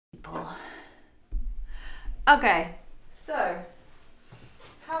Wonderful. Okay, so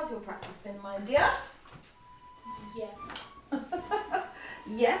how's your practice been, my dear? Yeah.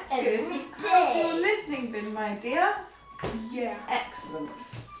 Yeah, good. How's your listening been, my dear? Yeah. Excellent.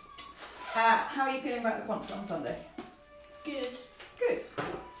 How are you feeling about the concert on Sunday? Good. Good.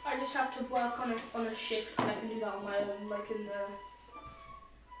 I just have to work on a shift and I can do that on my own, like in the,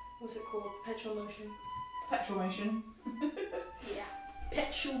 what's it called? Petrol motion. Petrol motion. Yeah.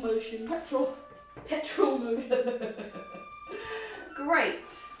 Petrol motion. Petrol. Petrol motion. Great.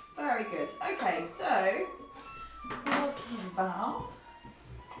 Very good. Okay, so what's about?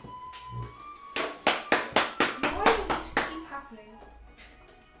 Why does this keep happening?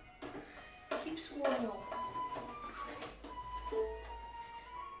 It keeps falling off.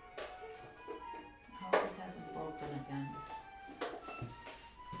 Oh, it hasn't broken again.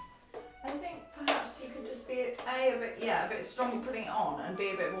 I think perhaps you could just be a bit stronger putting it on and be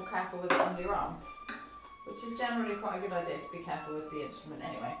a bit more careful with it under your arm, which is generally quite a good idea to be careful with the instrument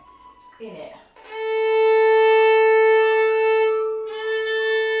anyway. In it.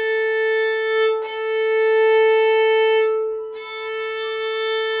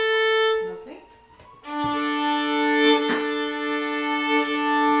 Lovely.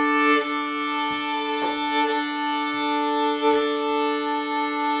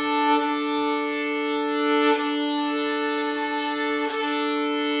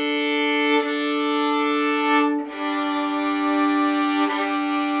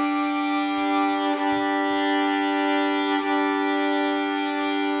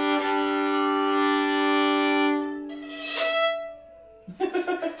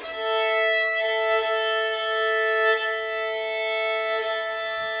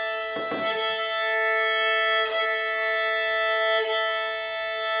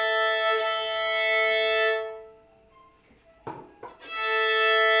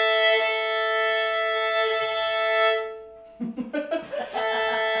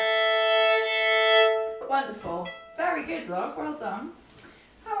 Wonderful. Very good, love. Well done.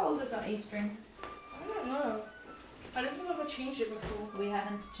 How old is that E string? I don't know. I don't think I've ever changed it before. We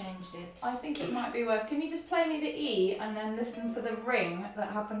haven't changed it. I think it might be worth. Can you just play me the E and then listen for the ring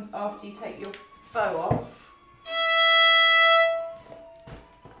that happens after you take your bow off?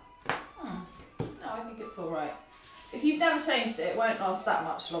 No, I think it's alright. If you've never changed it, it won't last that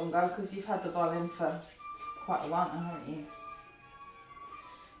much longer because you've had the violin for quite a while now, haven't you?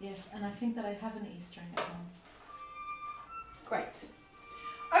 Yes, and I think that I have an E string at home. Great.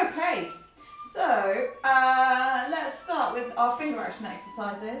 Okay, so let's start with our finger action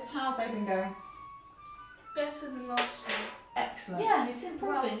exercises. How have they been going? Better than last time. Excellent. Yeah, it's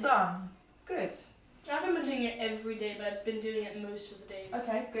improving. Well done. Good. I haven't been doing it every day, but I've been doing it most of the days.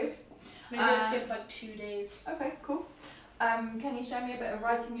 Okay, good. Maybe I skipped like 2 days. Okay, cool. Can you show me a bit of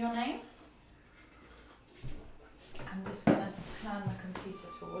writing your name? I'm just going to turn the computer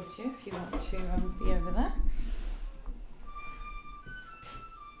towards you if you want to be over there.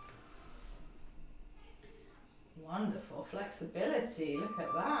 Wonderful flexibility, look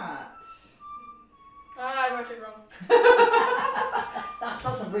at that. Ah, I wrote it wrong. That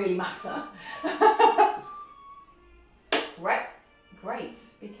doesn't really matter. Right, great,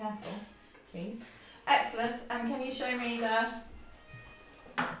 be careful, please. Excellent, and can you show me the...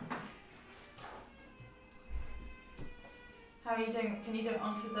 How are you doing? Can you do it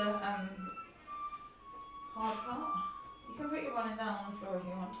onto the hard part? You can put your violin down on the floor if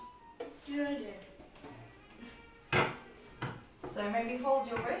you want. Good idea. So maybe hold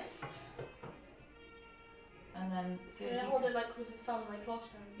your wrist. And then see Can if I you hold can... it like with a thumb like last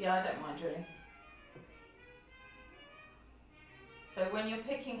time? Yeah, I don't mind really. So when you're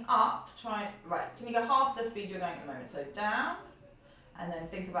picking up, try... Right, can you go half the speed you're going at the moment? So down, and then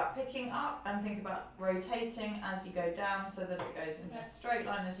think about picking up, and think about rotating as you go down so that it goes in a straight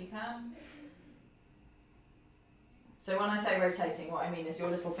line as you can. So when I say rotating, what I mean is your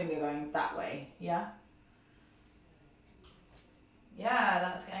little finger going that way, yeah? Yeah,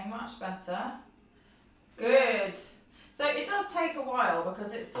 that's getting much better. Good. So it does take a while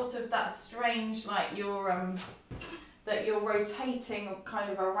because it's sort of that strange, like you're that you're rotating kind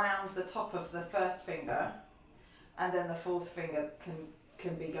of around the top of the first finger, and then the fourth finger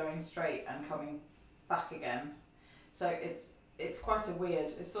can be going straight and coming back again. So it's quite a weird.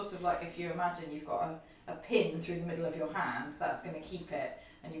 It's sort of like if you imagine you've got a pin through the middle of your hand, that's going to keep it,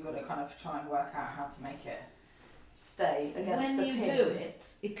 and you've got to kind of try and work out how to make it stay against the pin. When you do it,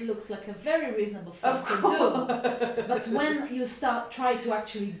 it looks like a very reasonable thing to do. But when you try to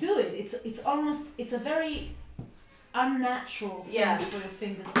actually do it, it's a very unnatural thing for your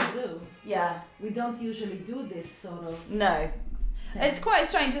fingers to do. Yeah. We don't usually do this sort of. No. It's quite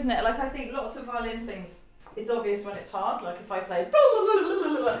strange, isn't it? Like, I think lots of violin things, it's obvious when it's hard. Like, if I play,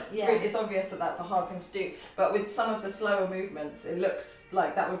 it's obvious that that's a hard thing to do. But with some of the slower movements, it looks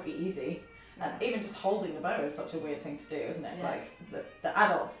like that would be easy. And even just holding the bow is such a weird thing to do, isn't it? Yeah. Like, the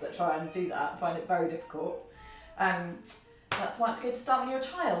adults that try and do that find it very difficult. That's why it's good to start when you're a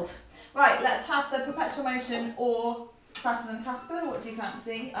child. Right, let's have the perpetual motion or fatter than caterpillar. What do you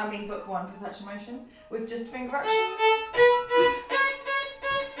fancy? I mean, book 1, perpetual motion with just finger action.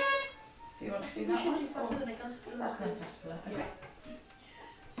 Do you want to do that one? We should do fatter than a caterpillar. Fatter than caterpillar. Okay.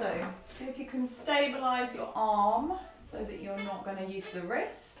 So, see if you can stabilise your arm so that you're not going to use the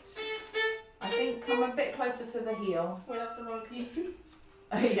wrist. I think come a bit closer to the heel. Wait, that's the wrong piece.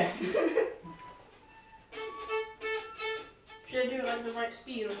 Yes. Should I do it like the right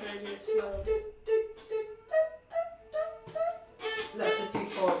speed or should I do it slow? Let's just do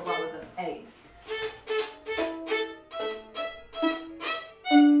 4 rather than 8.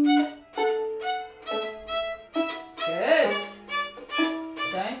 Good.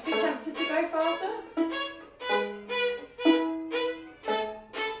 Don't be tempted to go faster.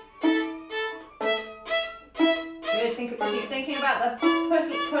 Good. Keep thinking about the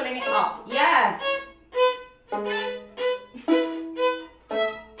pulling it up. Yes.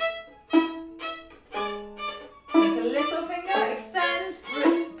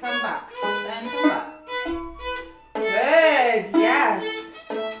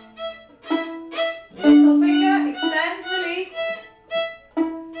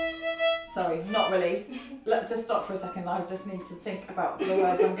 For a second, I just need to think about the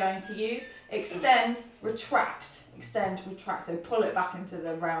words I'm going to use. Extend, retract. Extend, retract. So pull it back into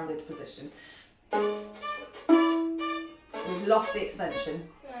the rounded position. We've lost the extension.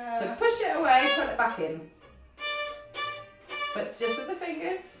 So push it away, pull it back in. But just with the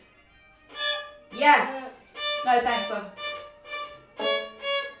fingers. Yes! No, thanks, love.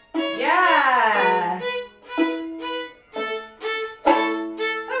 Yeah!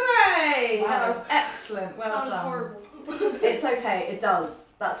 Hooray! Wow. That was excellent. Well done. Horrible. It's okay, it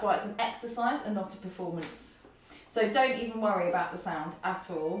does. That's why it's an exercise and not a performance. So don't even worry about the sound at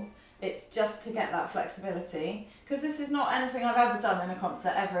all. It's just to get that flexibility. Because this is not anything I've ever done in a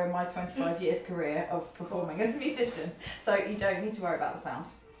concert ever in my 25 years career of performing as a musician. So you don't need to worry about the sound.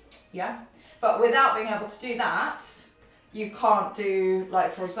 Yeah? But without being able to do that, you can't do,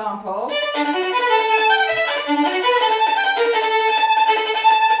 like, for example,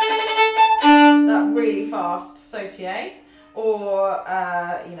 that really fast sautier, or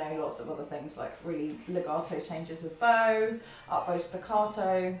you know, lots of other things like really legato changes of bow, up bow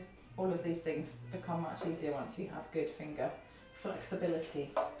spiccato. All of these things become much easier once you have good finger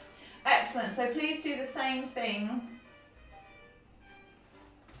flexibility. Excellent. So please do the same thing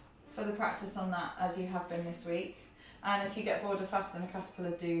for the practice on that as you have been this week. And if you get bored of faster than a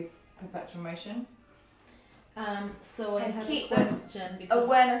caterpillar, do perpetual motion. So I And have keep a question because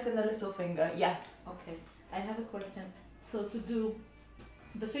awareness in the little finger. Yes. okay, I have a question. So to do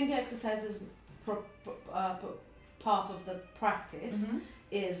the finger exercises, part of the practice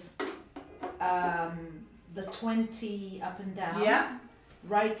is the 20 up and down. Yeah.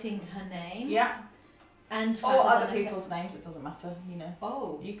 Writing her name. Yeah. And Or other people's names. It doesn't matter. You know.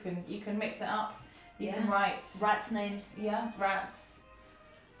 Oh. You can mix it up. You can Yeah. write. Rats' names. Yeah. Rats.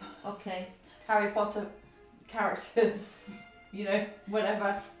 Okay. Harry Potter characters. You know.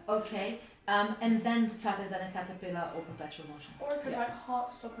 Whatever. Okay. And then fatter than a caterpillar or perpetual motion. Or it could write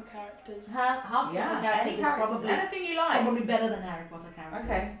Heartstopper characters. Heartstopper characters is probably anything you like. probably better than Harry Potter characters.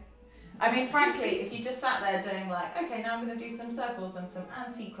 Okay. I mean, frankly, if you just sat there doing like, okay, now I'm going to do some circles and some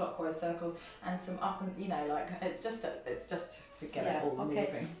anti-clockwise circles and some up and, you know, like it's just to get it all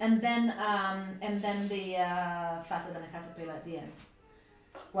moving. And then the fatter than a caterpillar at the end.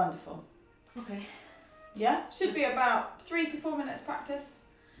 Wonderful. Okay. Yeah, should be about 3 to 4 minutes practice.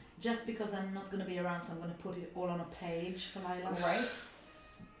 Just because I'm not going to be around, so I'm going to put it all on a page for Lyla. Great.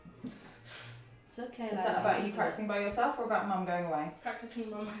 It's okay. Is Lyla, that about I'll you do practicing by yourself or about mum going away?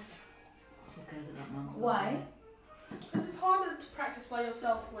 Practicing by myself. it. Who cares about mum's? Why? Because it's harder to practice by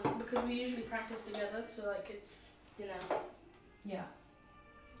yourself because we usually practice together, so like it's, you know. Yeah.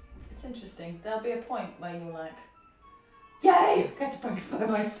 It's interesting. There'll be a point where you're like, yay, I get to practice by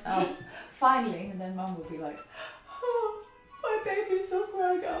myself. Finally. And then mum will be like, oh, my baby's so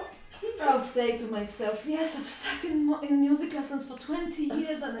grown up. I'll say to myself, yes, I've sat in music lessons for 20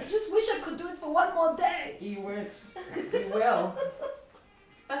 years and I just wish I could do it for one more day. You would. You will.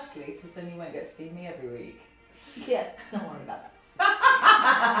 Especially because then you won't get to see me every week. Yeah, don't worry about that.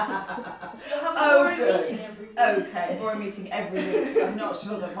 You'll have a Oh, boring good. meeting every week. Okay, boring meeting every week. I'm not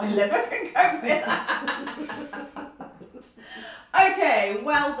sure that my liver can cope with that. Okay,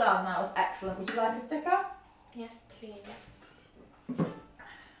 well done. That was excellent. Would you like a sticker? Yes, please. Do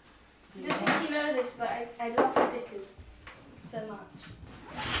I don't think you know this, but I love stickers so much.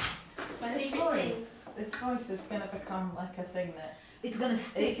 My favourite thing. This voice is going to become like a thing that... It's gonna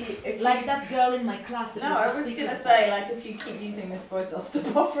stick. If Like that girl in my class. No, I was going to say, like, if you keep using this voice, I'll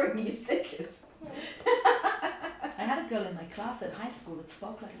stop offering you stickers. I had a girl in my class at high school that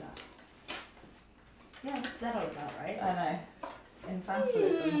spoke like that. Yeah, what's that all about, right? I know.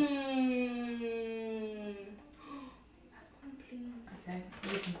 Infantilism. Okay,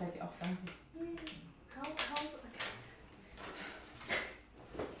 you can take it off then. How's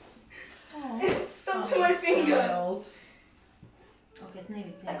Oh, it's stuck to my finger. Child. Okay,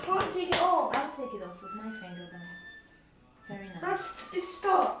 maybe I take it. can't take it off. I'll take it off with my finger then. Very nice. It's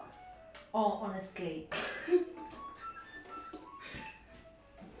stuck. Oh, honestly.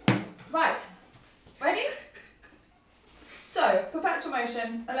 Right. Ready? So, perpetual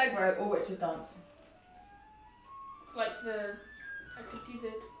motion, allegro, or witch's dance. Like I could do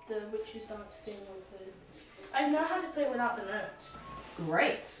the witch's dance thing with the... I know how to play without the notes.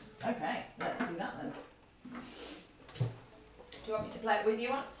 Great. Okay, let's do that then. Do you want me to play it with you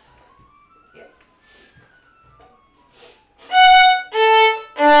once? Yeah.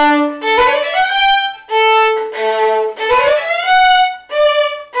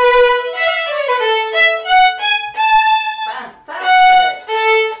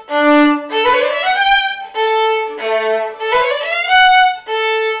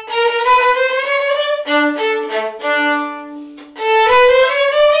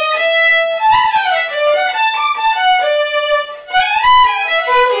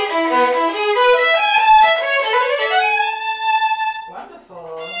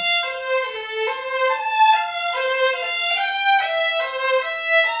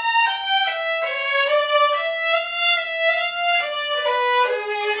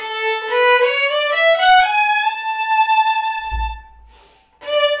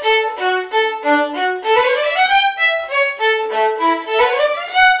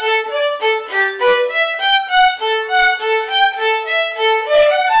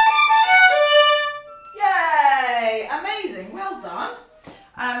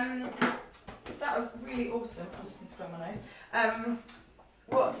 That was really awesome. I just need to blow my nose.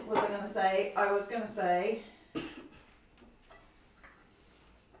 What was I going to say? I was going to say...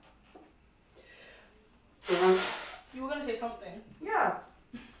 You were going to say something. Yeah.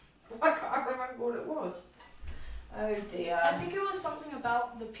 I can't remember what it was. Oh dear. I think it was something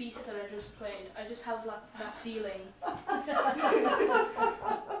about the piece that I just played. I just have that feeling.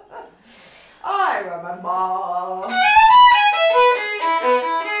 I remember.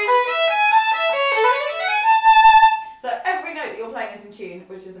 So every note that you're playing is in tune,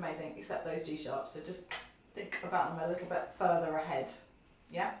 which is amazing, except those G sharps. So just think about them a little bit further ahead.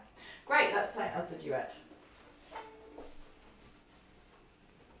 Yeah? Great, let's play it as the duet.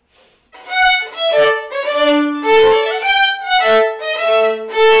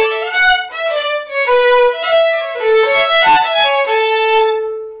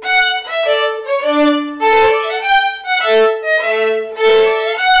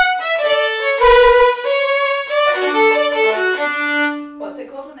 What's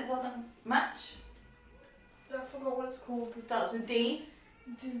it called when it doesn't match? I forgot what it's called. It starts with D.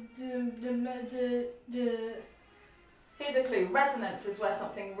 The Here's a clue. Resonance is where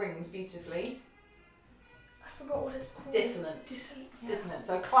something rings beautifully. I forgot what it's called. Dissonance. Dissonance. Yeah. Dissonance.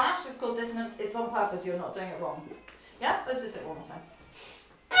 So clash is called dissonance. It's on purpose. You're not doing it wrong. Yeah? Let's just do it one more time.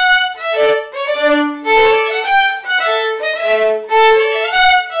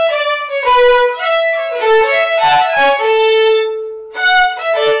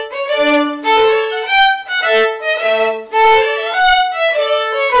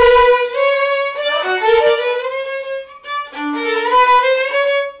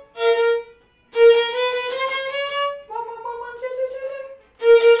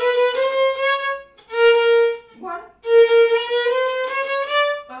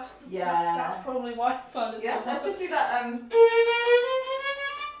 That's probably why I found it so Yeah, hard. let's just do that.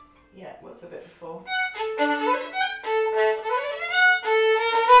 Yeah, what's the bit before?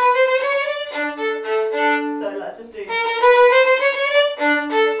 So let's just do 10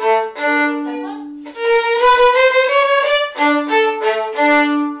 times.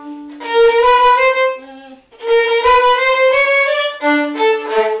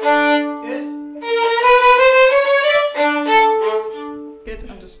 Good. Good.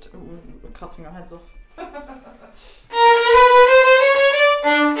 I'm just cutting our heads off. 3.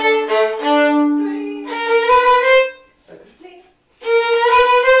 Focus, please. 4.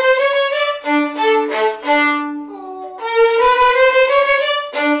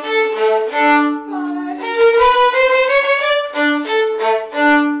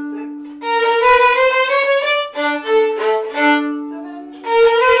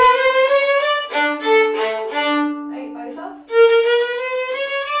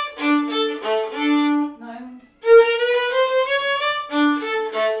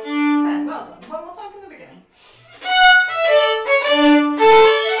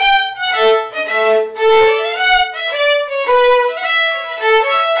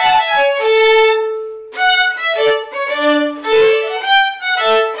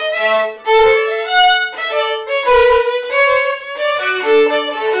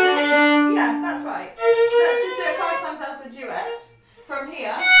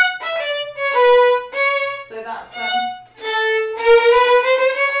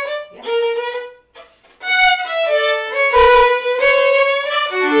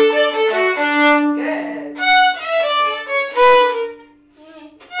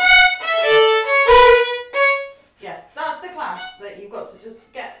 got to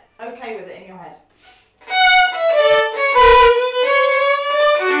just get okay with it in your head.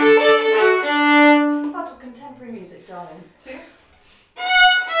 Part of contemporary music, darling. 2.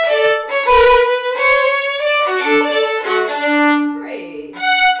 3.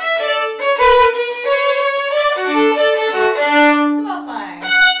 Last time.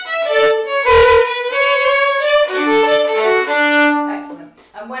 Excellent.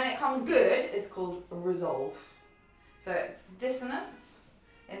 And when it comes good, it's called resolve. So it's dissonance.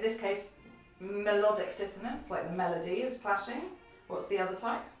 In this case, melodic dissonance, like the melody is clashing. What's the other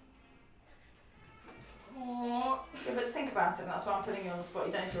type? Yeah, but think about it, that's why I'm putting you on the spot.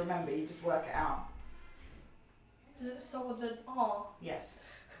 You don't need to remember, you just work it out. Does it start with an R? Yes.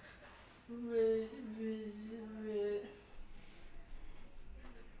 What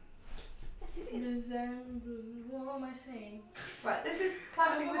am I saying? Right, this is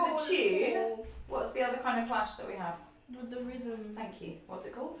clashing with the tune. What's the other kind of clash that we have? With the rhythm. Thank you. What's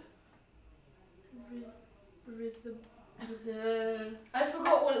it called? Rhythm. I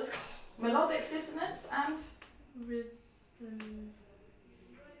forgot what it's called. Melodic dissonance and? Rhythm.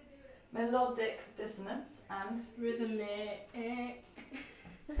 Melodic dissonance and? Rhythmic.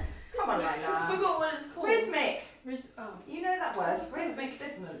 Come on, I Lyla. forgot what it's called. Rhythmic. Oh. You know that word. Rhythmic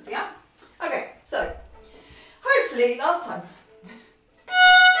dissonance, yeah? Okay, so, hopefully, last time.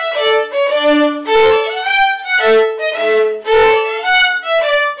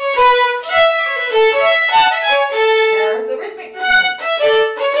 There's the rhythmic dissonance.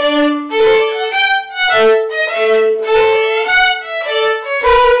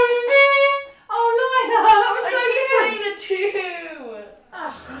 Oh, Lyla, that was so good! Playing the 2!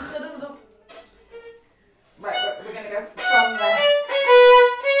 Instead of the... Right, we're going to go from there.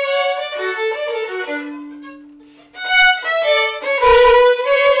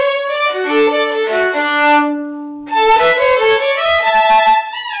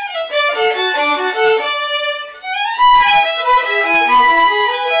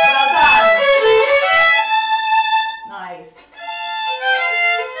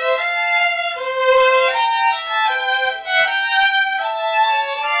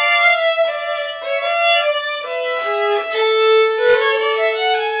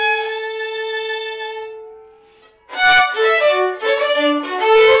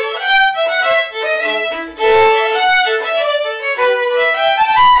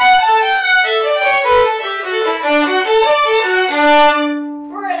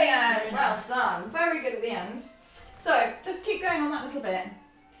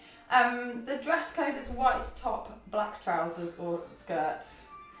 The dress code is white top, black trousers or skirt.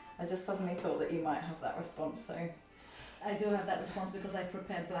 I just suddenly thought that you might have that response, so... I do have that response because I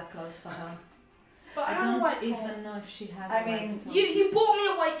prepared black clothes for her. But I don't have a white even top. know if she has I a mean, white top. You bought me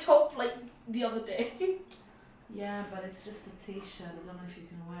a white top like the other day. Yeah, but it's just a t-shirt. I don't know if you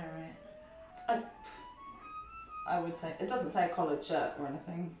can wear it. I would say... It doesn't say a collared shirt or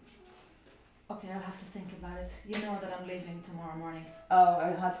anything. Okay, I'll have to think about it. You know that I'm leaving tomorrow morning. Oh, I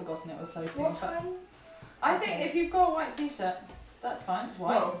had forgotten it was so soon. What time? I think if you've got a white t-shirt, that's fine. It's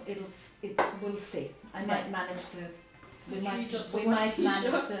white. Well, we'll see. I might manage to. We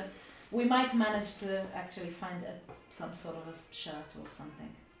might manage to actually find some sort of a shirt or something.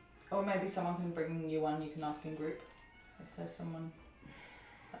 Or maybe someone can bring you one. You can ask in group if there's someone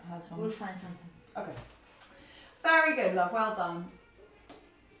that has one. We'll find something. Okay. Very good, love. Well done.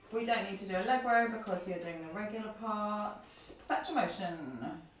 We don't need to do a leg row because you're doing the regular part. Fetch a motion.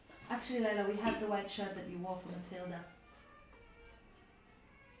 Actually, Lyla, we have the white shirt that you wore for Matilda.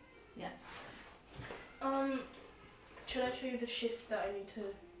 Yeah. Should I show you the shift that I need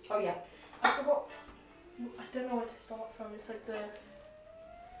to... Oh yeah. I forgot. I don't know where to start from. It's like the...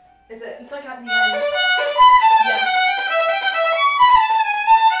 Is it? It's like at the end. Yeah.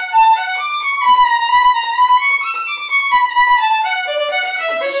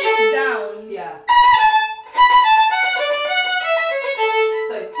 It's the shift down. Yeah.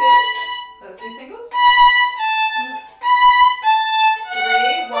 So 2. Let's do singles.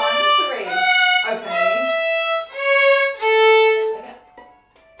 3, 1, 3. Opening. Okay.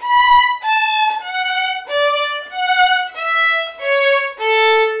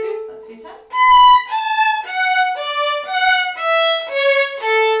 2. Let's do 10. 3.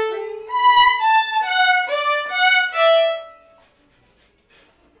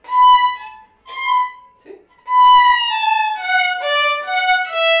 Two.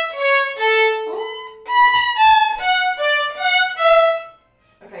 4.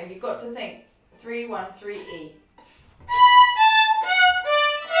 Okay, you've got to think 3, 1, 3, E.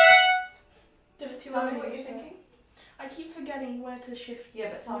 Did it too Tell me early, what you're so- thinking. I keep forgetting where to shift. Yeah,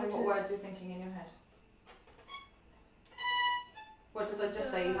 but tell me what words you're thinking in your head. What did I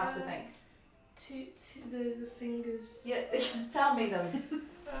just say you have to think? The fingers. Yeah, tell me them.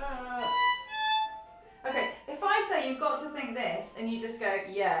 Okay, if I say you've got to think this and you just go,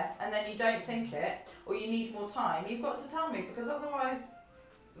 yeah, and then you don't think it, or you need more time, you've got to tell me, because otherwise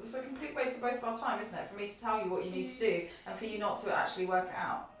it's a complete waste of both of our time, isn't it? For me to tell you what you need to do and for you not to actually work it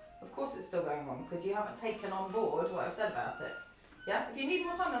out. Of course it's still going wrong because you haven't taken on board what I've said about it. Yeah? If you need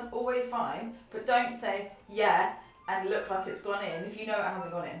more time, that's always fine, but don't say, yeah, and look like it's gone in if you know it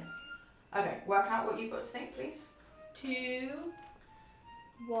hasn't gone in. Okay, work out what you've got to think, please. 2,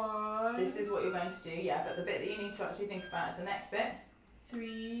 1. This is what you're going to do, yeah, but the bit that you need to actually think about is the next bit.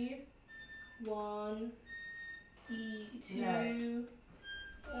 3, 1, E, 2.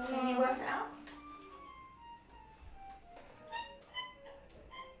 No. Can you work it out?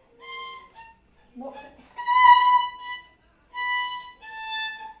 What?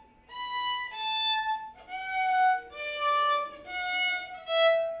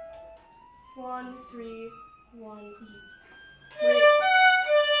 One, 3, 1, E. Wait.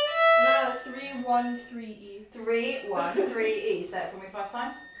 No, 3, 1, 3, E. 3, 1, 3, E. Say it for me 5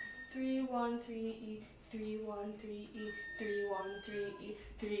 times. 3, 1, 3, E. 3, 1, 3, E. 3, 1, 3, E.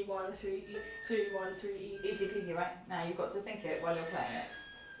 3, 1, 3, E. 3, 1, 3, E. Easy peasy, right? Now you've got to think it while you're playing it.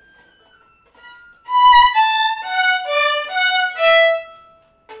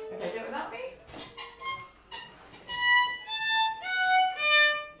 Okay, do it without me.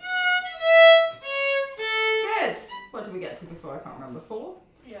 Good. What did we get to before? I can't remember. 4?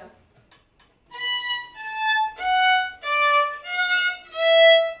 Yeah.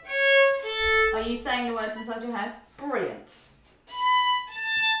 Are you saying the words inside your head? Brilliant.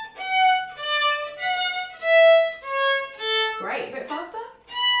 Great. A bit faster.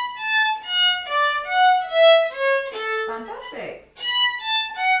 Fantastic.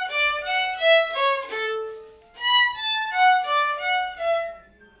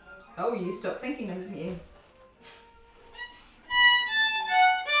 Oh, you stopped thinking them, didn't you?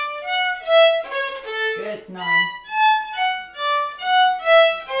 Good. 9.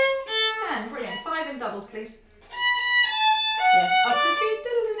 10. Brilliant. 5 in doubles, please. Yeah. Up to speed.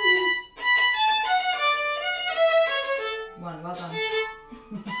 1. Well done.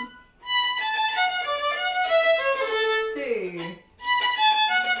 2.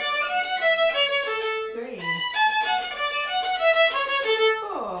 3.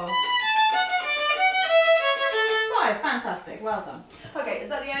 4. 5. Fantastic. Well done. Okay, is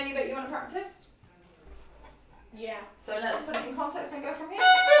that the only bit you want to practice? Yeah. So let's put it in context and go from here.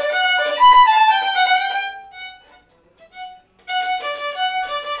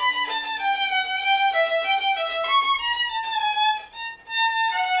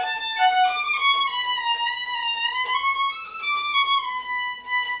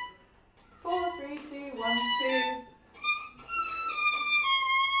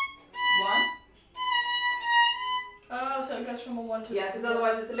 From a 1 to yeah, because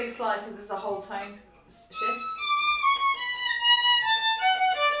otherwise it's a big slide because it's a whole tone shift.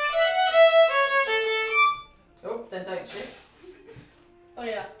 Oh, then don't shift. Oh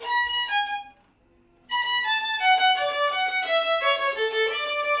yeah.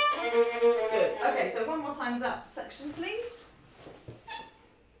 Good. Okay, so one more time that section, please.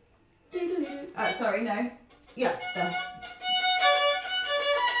 Sorry, no. Yeah, done.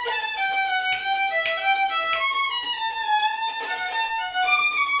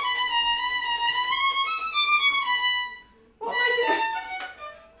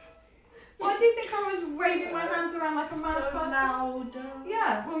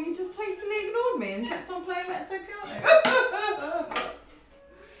 Yeah, well you just totally ignored me and kept on playing Mezzo piano.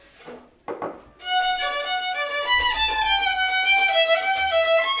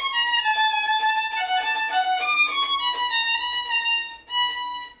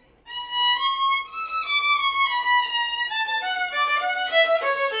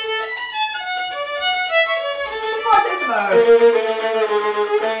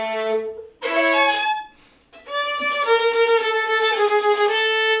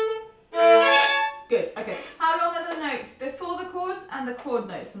 Good, okay. How long are the notes before the chords and the chord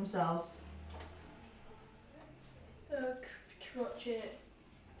notes themselves? Crotchet.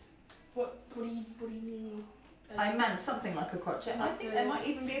 What do you mean? I meant something like a crotchet. I think there might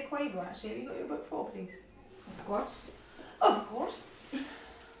even be a quaver actually. Have you got your book 4, please? Of course. Of course.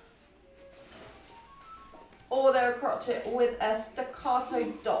 Or they're a crotchet with a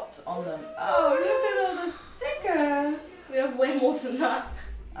staccato dot on them. Oh, look at all the stickers. We have way more than that.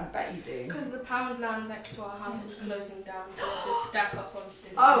 I bet you do. Because the Poundland next to our house is closing down, so we have to stack up on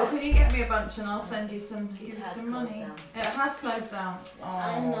stickers. Oh, can you get me a bunch and I'll send you some, give you some money. Down. It has closed down. Oh.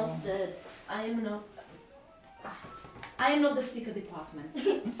 I am not dead. I am not. I am not the sticker department.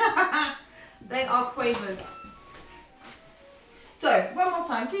 They are quavers. So, one more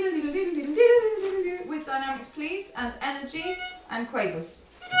time. With dynamics, please, and energy and quavers.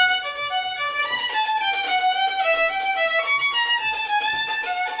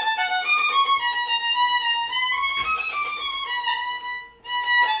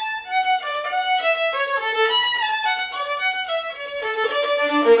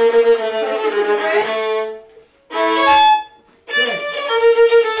 Listen to the bridge. Good.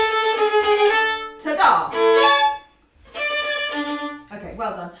 Ta-da! Okay,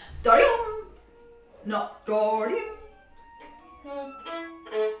 well done. Dorium! Not Dorium.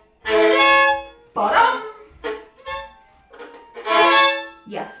 Bottom!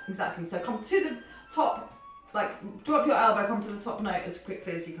 Yes, exactly. So come to the top, like drop your elbow, come to the top note as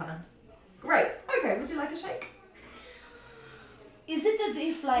quickly as you can. Great. Okay, would you like a shake? Is it as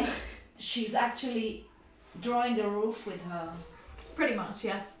if like she's actually drawing a roof with her? Pretty much,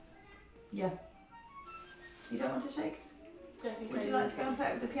 yeah. Yeah. You don't want to shake? Would you like to go and play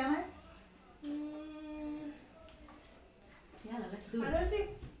it with the piano? Yeah, let's do I it.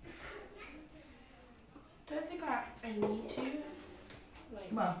 don't think I need to. Like,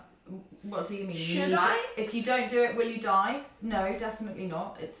 Well, what do you mean? Should Need- I? If you don't do it, will you die? No, definitely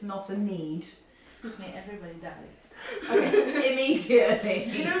not. It's not a need. Excuse me, everybody dies. Okay, immediately.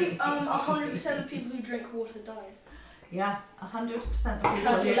 you know, 100% of people who drink water die. Yeah, 100% of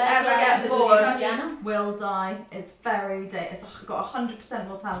people Would who you ever like get to born piano? will die. It's very it's got a 100%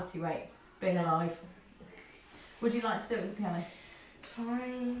 mortality rate being alive. Would you like to do it with the piano?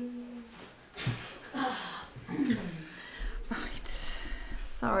 Fine. Right.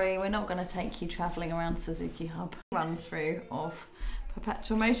 Sorry, we're not going to take you travelling around Suzuki Hub. Run through of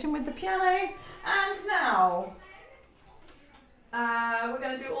perpetual motion with the piano. And now, we're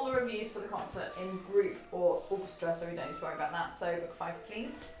going to do all the reviews for the concert in group or orchestra, so we don't need to worry about that. So book 5,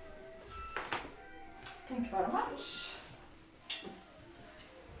 please. Thank you very much.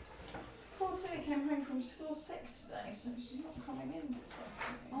 Poor Tilly came home from school sick today, so she's not coming in this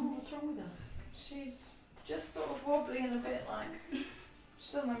afternoon. Oh, what's wrong with her? She's just sort of wobbly and a bit like,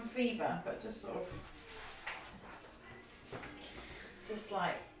 she doesn't have a fever, but just sort of, just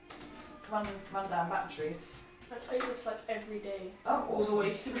like run down batteries. I tell you this like every day, Oh, all the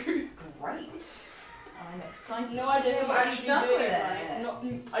way through. Great. I'm excited. No to idea hear if what I'm you've actually done doing with it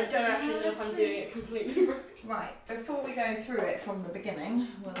it. right. I don't actually know if I'm doing it completely right. Right, before we go through it from the beginning,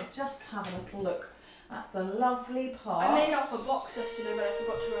 we'll just have a little look at the lovely parts. I made up a box yesterday, but I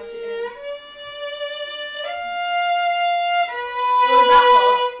forgot to write it in. What was that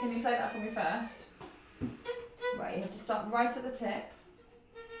part? Can you play that for me first? Right, you have to start right at the tip.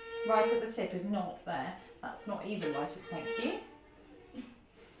 Right at the tip is not there. That's not even right. Thank you.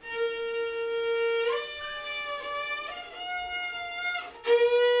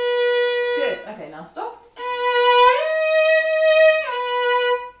 Good. Okay, now stop.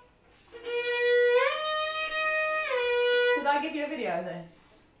 Did I give you a video of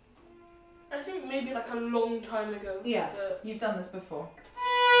this? I think maybe like a long time ago. Yeah. but- You've done this before.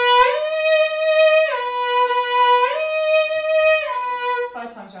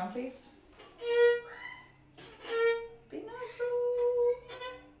 5 times round, please. Be natural.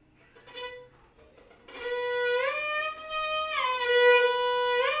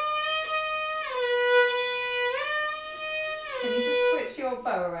 Can you just switch your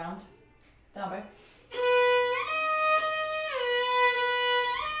bow around? Down bow.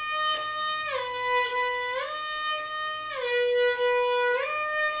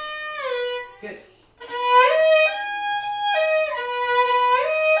 Good.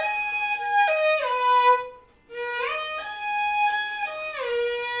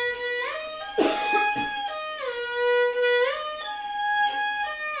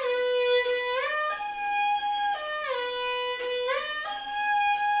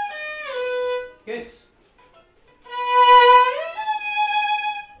 Good.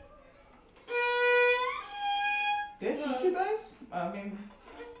 Good. Yeah. 2 bows? I mean,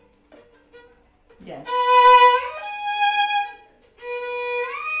 yeah.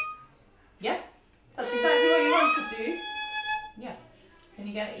 Yes, that's exactly what you want to do. Yeah. Can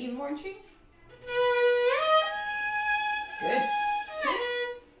you get it even more in tune? Good. 2.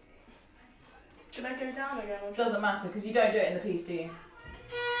 Should I go down again? Or just... Doesn't matter because you don't do it in the piece, do you?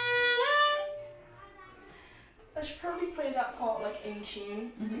 I should probably play that part like in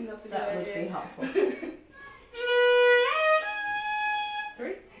tune. I think that's a good That would idea. be helpful.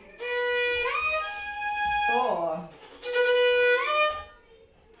 3. 4.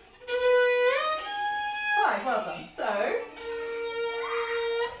 5. Well done. So,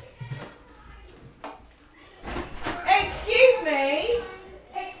 excellent.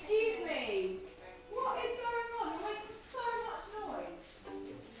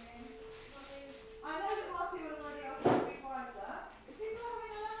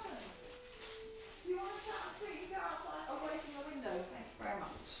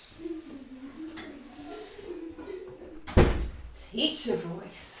 teacher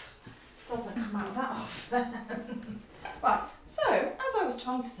voice. Doesn't come out that often. Right, so as I was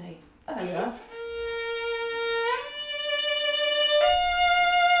trying to say earlier,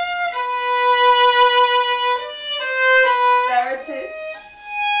 there it is.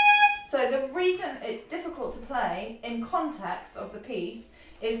 So the reason it's difficult to play in context of the piece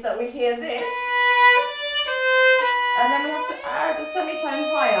is that we hear this, and then we have to add a semitone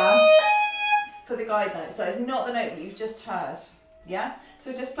higher for the guide note. So it's not the note that you've just heard. Yeah?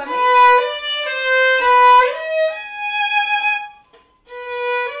 So just play me.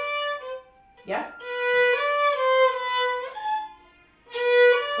 Yeah?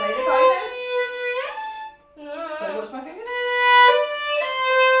 Play the guide note. So watch my fingers.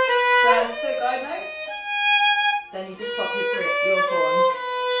 There's the guide note. Then you just pop your horn.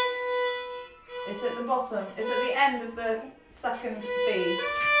 It's at the bottom. It's at the end of the second B.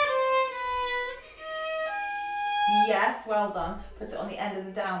 Yes, well done. Put it on the end of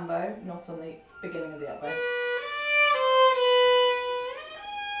the down bow, not on the beginning of the up bow.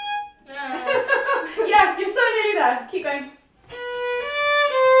 Yeah, you're so nearly there. Keep going.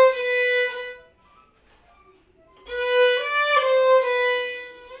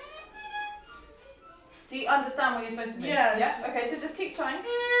 Do you understand what you're supposed to do? Yeah. Yeah? Okay, so just keep trying.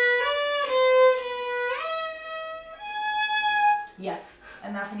 Yes.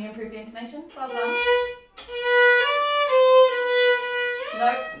 And now can you improve the intonation? Well done. No.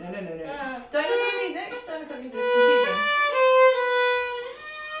 Don't look at the music. Don't look at the music. It's confusing.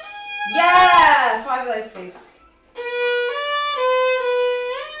 Yeah! 5 of those, please.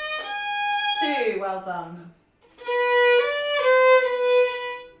 2. Well done.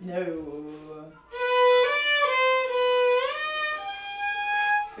 No.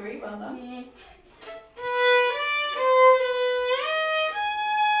 3. Well done.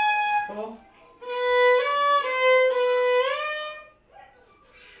 4.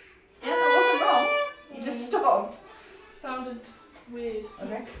 Yeah, that wasn't wrong. You just stopped. Sounded weird.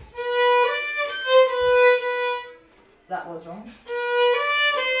 Okay. That was wrong.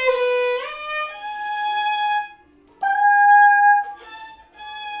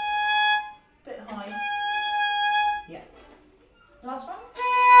 Bit high. Yeah. Last one.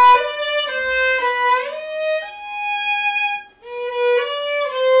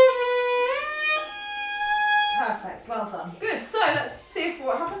 Perfect. Well done. Good. So let's see if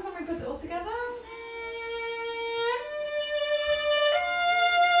what happens when we put it all together.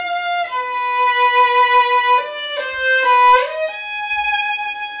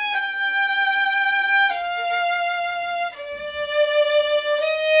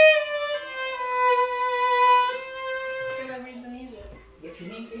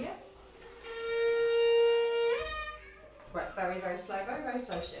 Very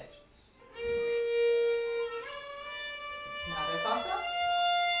slow shifts. Now go faster.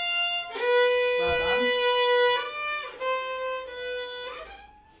 Well done.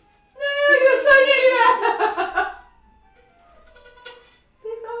 No, you're so nearly there.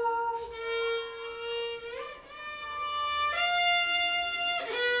 Be flat.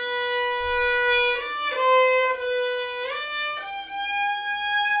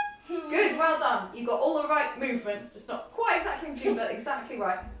 Good, well done. You got all the right movements, just not quite exactly in tune, but exactly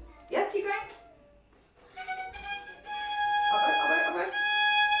right. Yeah, keep going. Up.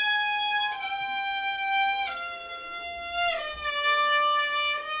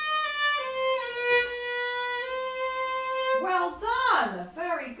 Well done.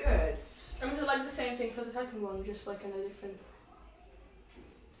 Very good. And was it like the same thing for the second one, just like in a different...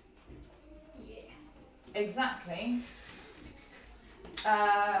 Yeah. Exactly.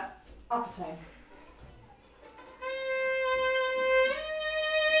 Upper tone.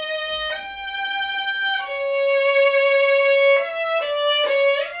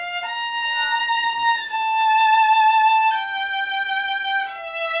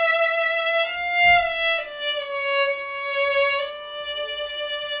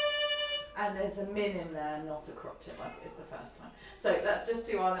 And there's a min in there, not a crotchet like it is the first time. So let's just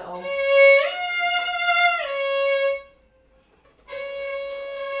do our little...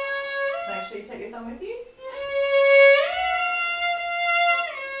 Make sure you take your thumb with you.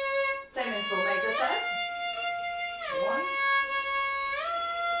 Same interval, major third. 1,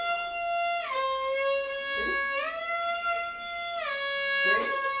 2, 3,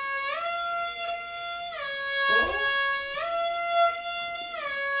 4,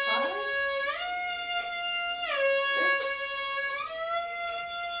 5, 6,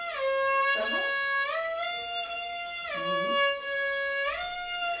 7,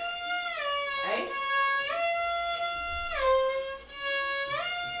 8,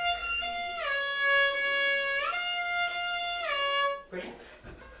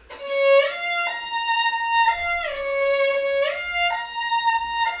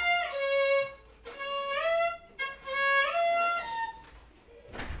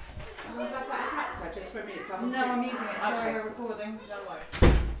 I'm No, I'm using it. Sorry, Okay. we're recording. No worries.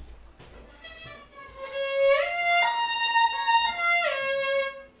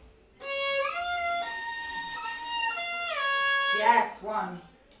 Yes, 1.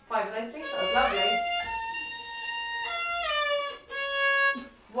 5 of those, please. That was lovely.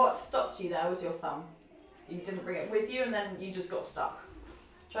 What stopped you there was your thumb. You didn't bring it with you and then you just got stuck.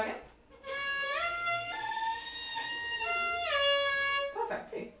 Try again.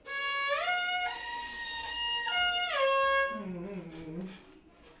 Perfect, 2.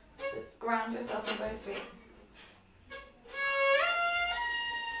 Just ground yourself on both feet.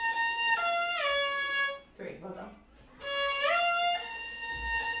 3, well done.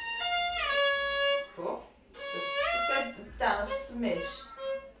 4. Just go down just a smidge.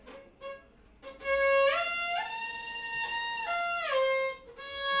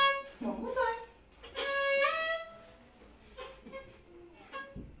 One more time.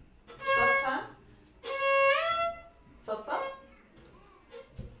 Soft hand. Soft thumb.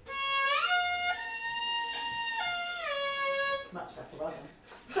 Much better, well done.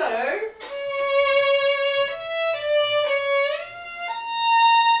 So,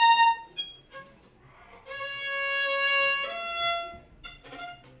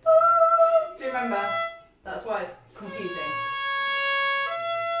 do you remember? That's why it's confusing.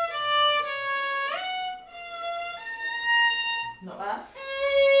 Not bad.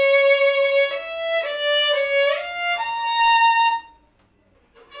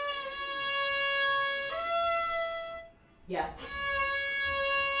 Yeah.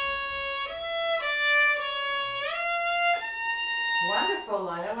 Wonderful,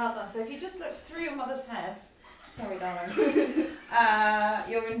 Lyla. Well done. So if you just look through your mother's head, sorry, darling.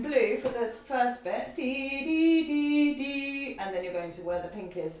 You're in blue for this first bit. Dee, dee, dee, dee. And then you're going to where the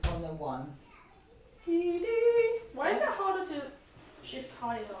pink is on the 1. Dee, dee. Why is it harder to shift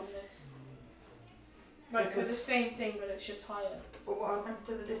higher on this? Like for the same thing, but it's just higher. But what happens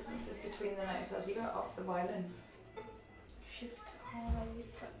to the distances between the notes as you go up the violin? Shift higher.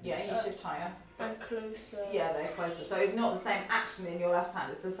 Yeah, you shift higher. And closer. Yeah, they're closer. So it's not the same action in your left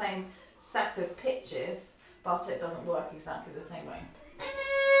hand. It's the same set of pitches, but it doesn't work exactly the same way.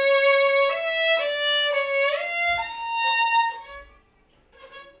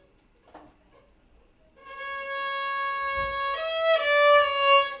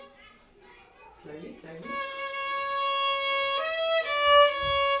 Slowly, slowly.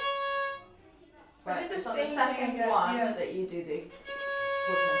 Right, the it's on the same thing second again, one yeah. that you do the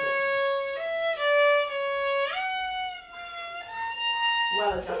quarter.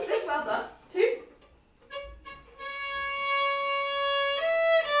 Well adjusted, well done. 2.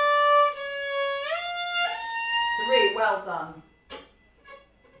 3, well done.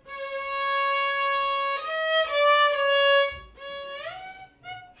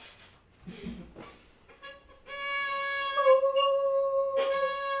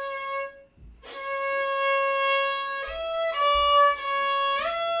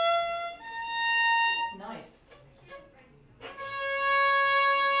 Nice.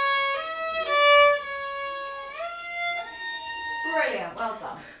 Brilliant, well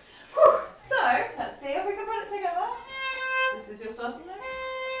done. Whew. So, let's see if we can put it together. This is your starting note.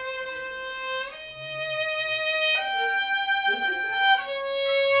 Just listen.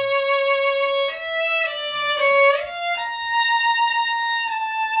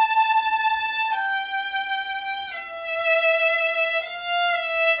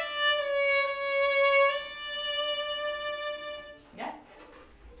 Yeah?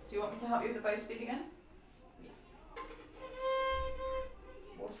 Do you want me to help you with the bow speed again?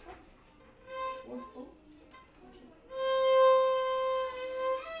 Waterfall? Waterfall?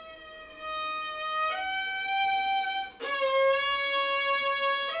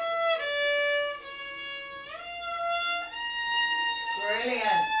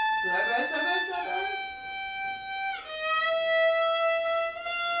 Brilliant. Slow bow, slow bow, slow bow.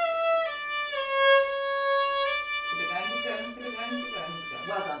 Keep it going, keep going, keep it going, keep it going, keep it going.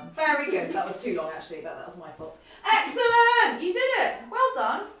 Well done. Very good. That was too long actually, but that was my fault. Excellent! You did it. Well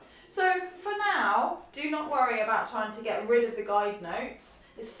done. So for now, do not worry about trying to get rid of the guide notes.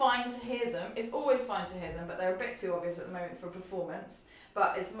 It's fine to hear them. It's always fine to hear them, but they're a bit too obvious at the moment for performance.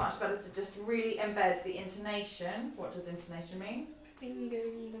 But it's much better to just really embed the intonation. What does intonation mean? Finger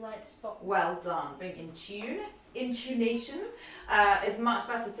in the right spot. Well done. Being in tune. Intonation is much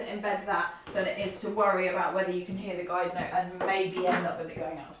better to embed that than it is to worry about whether you can hear the guide note and maybe end up with it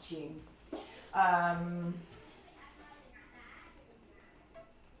going out of tune.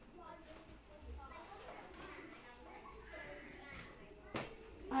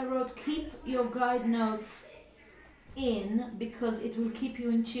 I wrote keep your guide notes in because it will keep you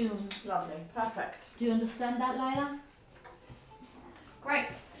in tune. Lovely, perfect. Do you understand that, Lyla? Great.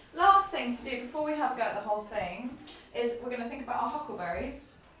 Last thing to do before we have a go at the whole thing is we're going to think about our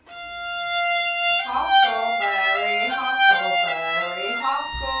huckleberries. Huckleberry, huckleberry,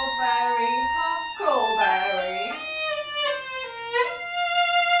 huckleberry, huckleberry.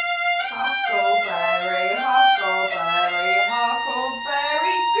 Huckleberry, huckleberry,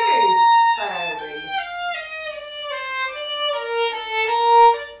 huckleberry, gooseberry.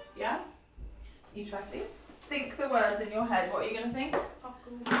 Yeah? You try please. Think the words in your head. What are you going to think?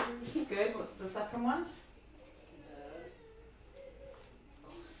 Huckleberry. Good. What's the second one?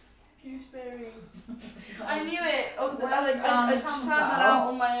 Gooseberry. I knew it. Well I done, found that out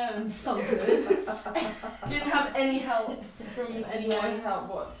on my own. I'm so good. Didn't have any help from No anyone. help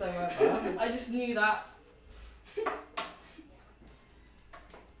whatsoever. I just knew that.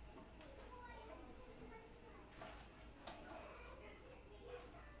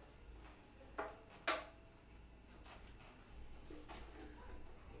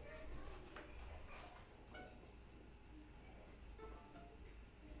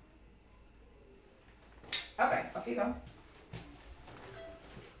 Okay, off you go.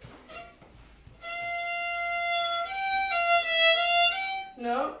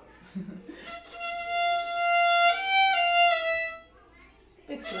 No.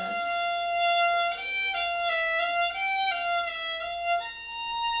 Big slash.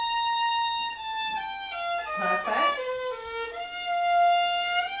 Perfect.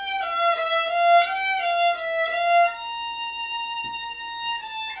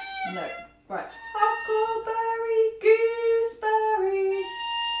 No. Right. Huckleberry, gooseberry.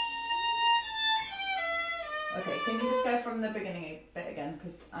 Okay, can you just go from the beginning a bit again?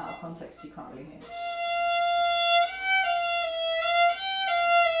 Because out of context you can't really hear.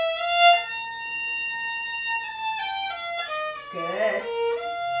 Good.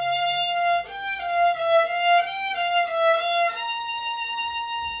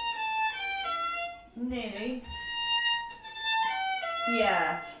 Nearly.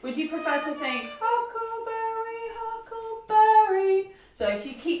 Yeah. Would you prefer to think huckleberry, huckleberry? So if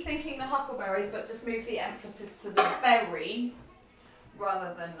you keep thinking the huckleberries, but just move the emphasis to the berry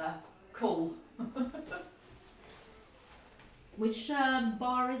rather than the cool. Which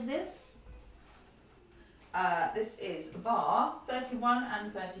bar is this? This is bar 31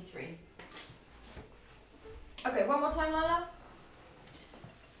 and 33. Okay, one more time, Lyla.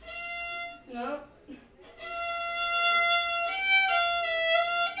 No.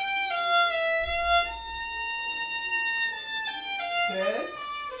 Good.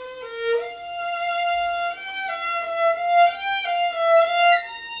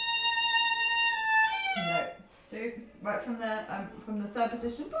 No. Do right from the third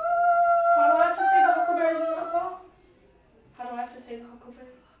position. How do I have to say the huckleberries in that part? How do I have to say the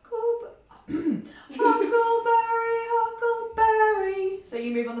huckleberries? Huckleberry, huckleberry. So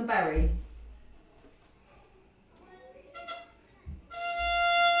you move on the berry.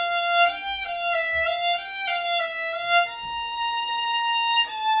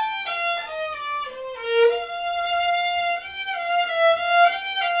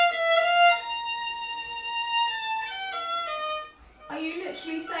 Are you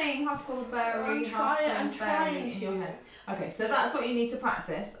literally saying huckleberry, I'm trying huckleberry in your to. head? Okay, so that's what you need to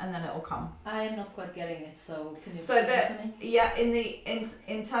practice, and then it'll come. I am not quite getting it, so can you So explain it to me? Yeah,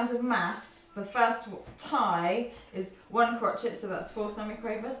 in terms of maths, the first tie is one crotchet, so that's 4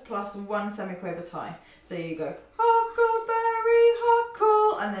 semiquavers plus 1 semiquaver tie. So you go huckleberry,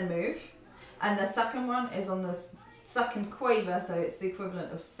 huckle, and then move. And the second one is on the second quaver, so it's the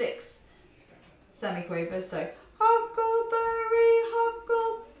equivalent of 6 semiquavers. So huckleberry,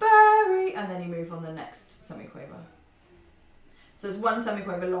 huckleberry, and then you move on the next semiquaver. So it's 1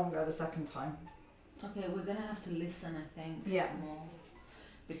 semiquaver longer the second time. Okay, we're gonna have to listen, I think. Yeah. More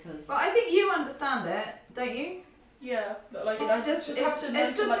because. Well, I think you understand it, don't you? Yeah, but like I It's just have it's to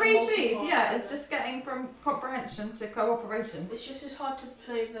learn the to, like, 3 C's. multitask Yeah, with it's it. just getting from comprehension to cooperation. It's just as hard to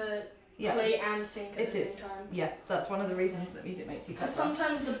play Yeah. play and think at It the is. same time. Yeah, that's one of the reasons that music makes you Because clever.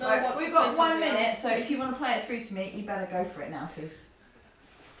 sometimes the bill Right, wants we've to got play 1 something minute, else. so if you want to play it through to me, you better go for it now, please.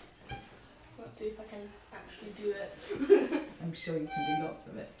 Let's see if I can actually do it. I'm sure you can do lots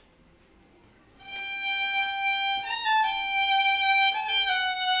of it.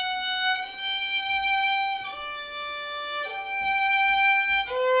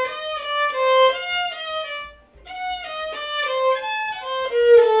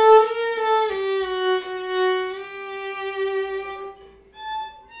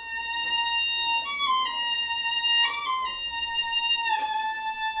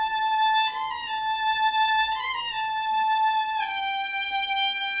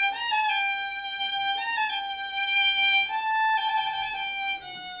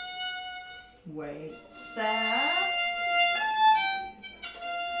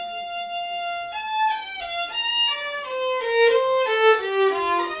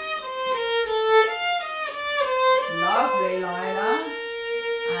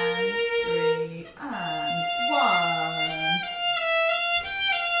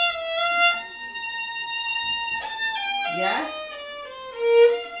 Yes.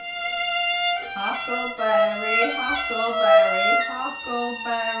 Huckleberry, huckleberry,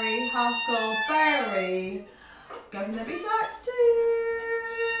 huckleberry, huckleberry. Go from the B flat to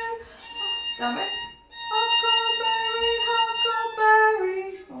down it. Huckleberry, huckleberry.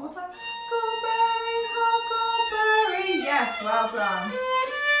 One more time. Huckleberry, huckleberry. Yes, well done.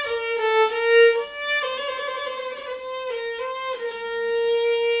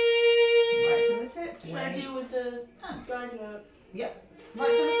 Right to the tip. Should I do with the guide note? Yep. Right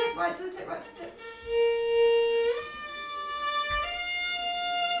to the tip, right to the tip, right to the tip.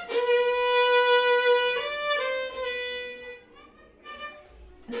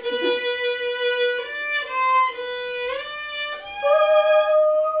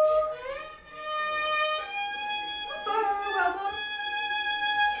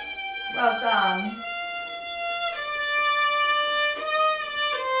 Well done. Well done.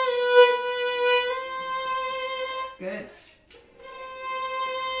 Good.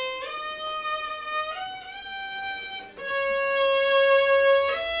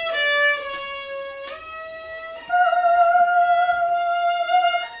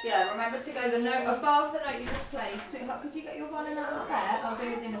 Yeah, remember to go the note above the note you just played. Sweetheart, could you get your violin out there? I'll be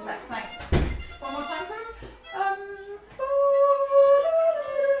with you in a sec. Thanks. One more time for him.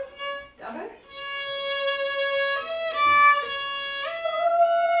 Down.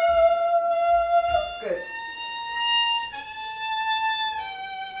 Good.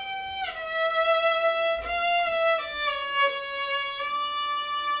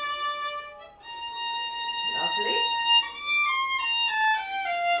 Lovely.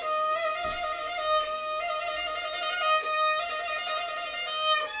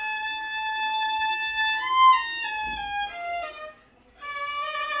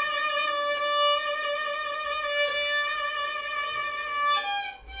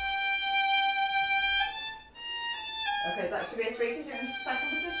 Okay, that should be a 3 because you're in the second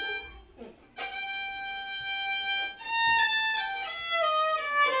position.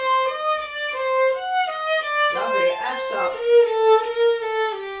 Lovely, F sharp.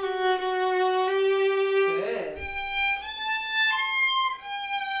 Good.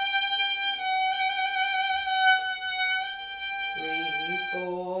 Three,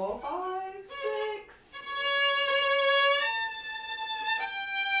 4, 5, 6.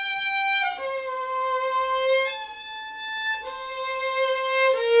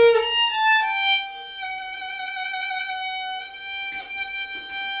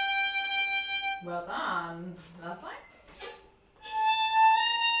 Well done. Last line.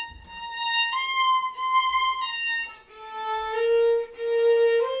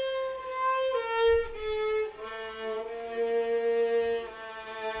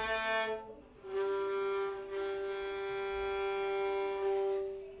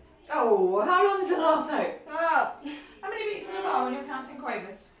 Oh, how long is the last note? Ah. How many beats in a bar when you're counting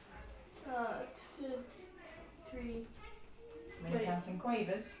quavers? 3. When you're counting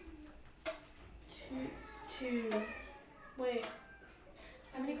quavers. 2. Wait.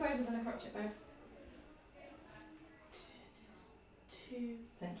 How many quavers in a crotchet, babe? 2.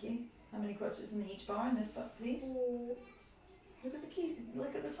 Thank you. How many crotchets in each bar in this book, please? 4. Look at the keys.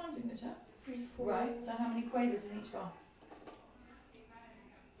 Look at the time signature. 3, 4. Right. So how many quavers in each bar?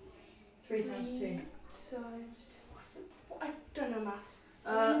 3 times 2. Times 2. I don't know maths.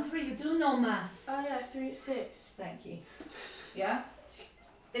 3 and 3, you do know maths. Oh yeah, 3, 6. Thank you. Yeah?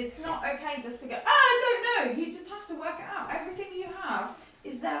 It's not okay just to go, I don't know. You just have to work it out. Everything you have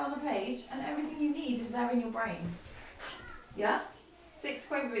is there on the page and everything you need is there in your brain. Yeah? 6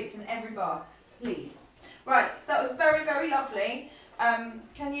 quaver beats in every bar, please. Right, that was very, very lovely.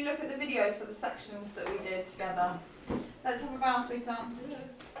 Can you look at the videos for the sections that we did together? Let's have a bow, sweetheart.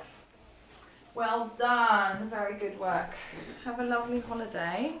 Well done. Very good work. Have a lovely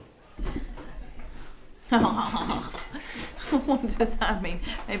holiday. What does that mean?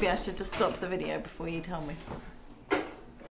 Maybe I should just stop the video before you tell me.